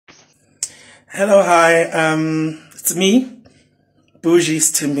Hello, hi. It's me, Bujy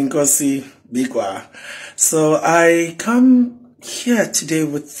Bikwa. So I come here today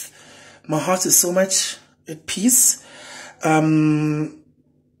with my heart is so much at peace. For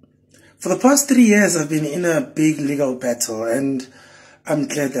the past 3 years, I've been in a big legal battle, and I'm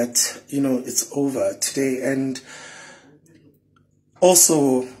glad that it's over today. And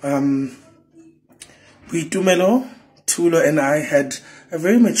also, Boity Thulo and I had a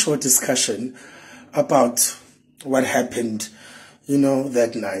very mature discussion about what happened,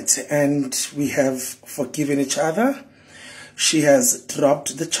 that night. And we have forgiven each other. She has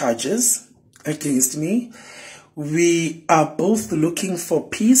dropped the charges against me. We are both looking for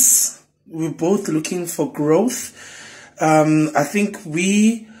peace. We're both looking for growth. I think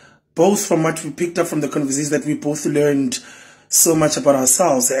we both, from what we picked up from the conversation, that we both learned so much about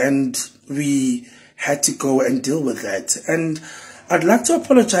ourselves, and we had to go and deal with that. And I'd like to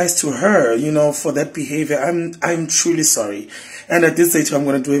apologize to her, for that behavior. I'm truly sorry. And I did say to her, I'm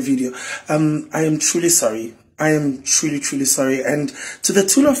going to do a video. I am truly sorry. I am truly, truly sorry. And to the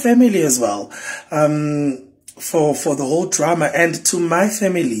Thulo family as well, for the whole drama, and to my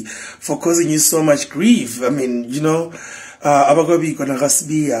family for causing you so much grief. I mean, abagobi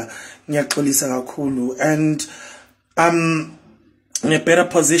konakasibiya ngiyaxolisa kakhulu, and I'm in a better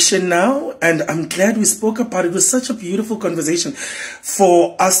position now, and I'm glad we spoke about it. It was such a beautiful conversation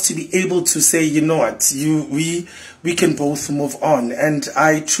for us to be able to say, you know what, we can both move on, and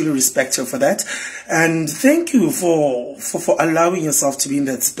I truly respect her for that. And thank you for allowing yourself to be in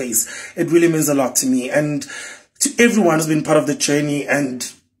that space. It really means a lot to me, and to everyone who's been part of the journey,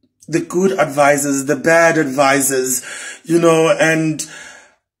 and the good advisors, the bad advisors, and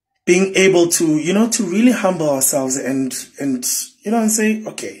being able to, to really humble ourselves and say,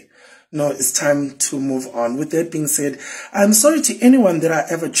 okay, no, it's time to move on. With that being said, I'm sorry to anyone that I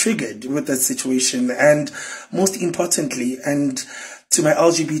ever triggered with that situation. And most importantly, and to my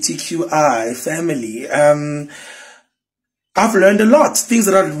LGBTQI family, I've learned a lot, things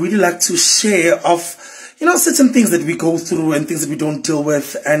that I'd really like to share of, certain things that we go through and things that we don't deal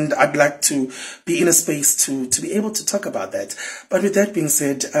with. And I'd like to be in a space to be able to talk about that. But with that being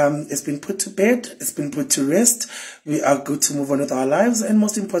said, it's been put to bed. It's been put to rest. We are good to move on with our lives. And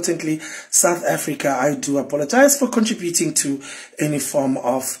most importantly, South Africa, I do apologize for contributing to any form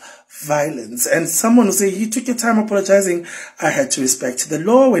of violence. And someone will say, you took your time apologizing. I had to respect the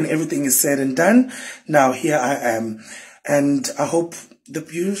law when everything is said and done. Now here I am. And I hope the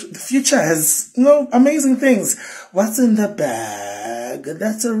future has, amazing things. What's in the bag?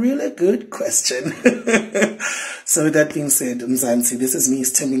 That's a really good question. So with that being said, Mzansi, this is me,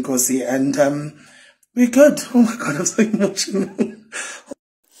 Nkosi, and we're good. Oh my God, I'm so emotional.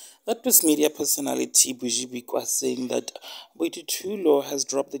 That was media personality Bujy Bikwa saying that Boity Thulo has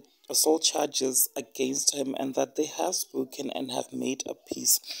dropped the assault charges against him and that they have spoken and have made a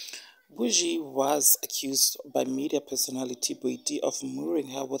peace. Bujy was accused by media personality Boity of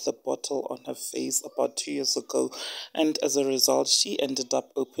mooring her with a bottle on her face about 2 years ago, and as a result, she ended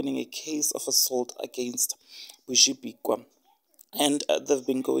up opening a case of assault against Bujy Bikwa. And they've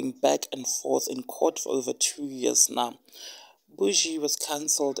been going back and forth in court for over 2 years now. Bujy was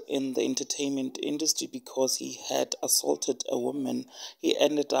cancelled in the entertainment industry because he had assaulted a woman. He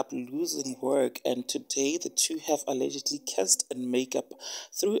ended up losing work, and today the two have allegedly kissed and make up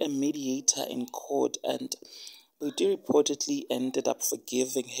through a mediator in court, and Boity reportedly ended up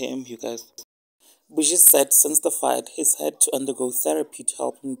forgiving him, you guys. Bujy said since the fight, he's had to undergo therapy to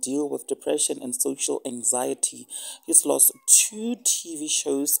help him deal with depression and social anxiety. He's lost 2 TV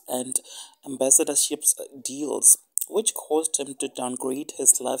shows and ambassadorships deals, which caused him to downgrade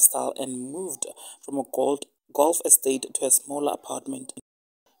his lifestyle and moved from a golf estate to a smaller apartment.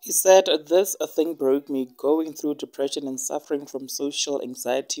 He said, this thing broke me. Going through depression and suffering from social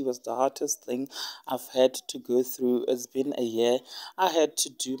anxiety was the hardest thing I've had to go through. It's been a year. I had to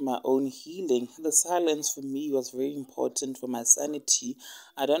do my own healing. The silence for me was very important for my sanity.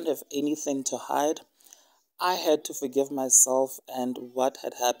 I don't have anything to hide. I had to forgive myself and what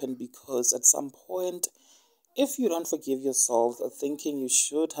had happened, because at some point, if you don't forgive yourself, thinking you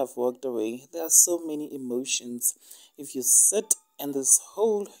should have walked away, there are so many emotions. If you sit in this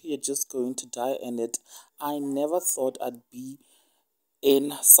hole, you're just going to die in it. I never thought I'd be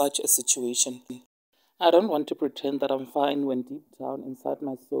in such a situation. I don't want to pretend that I'm fine when deep down inside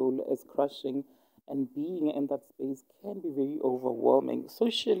my soul is crushing, and being in that space can be very overwhelming.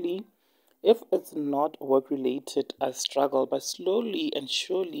 Socially, if it's not work related, I struggle, but slowly and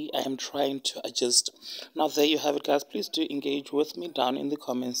surely I am trying to adjust. Now, there you have it, guys. Please do engage with me down in the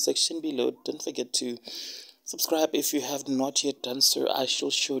comments section below. Don't forget to Subscribe if you have not yet done so. I shall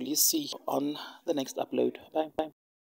surely see you on the next upload. Bye.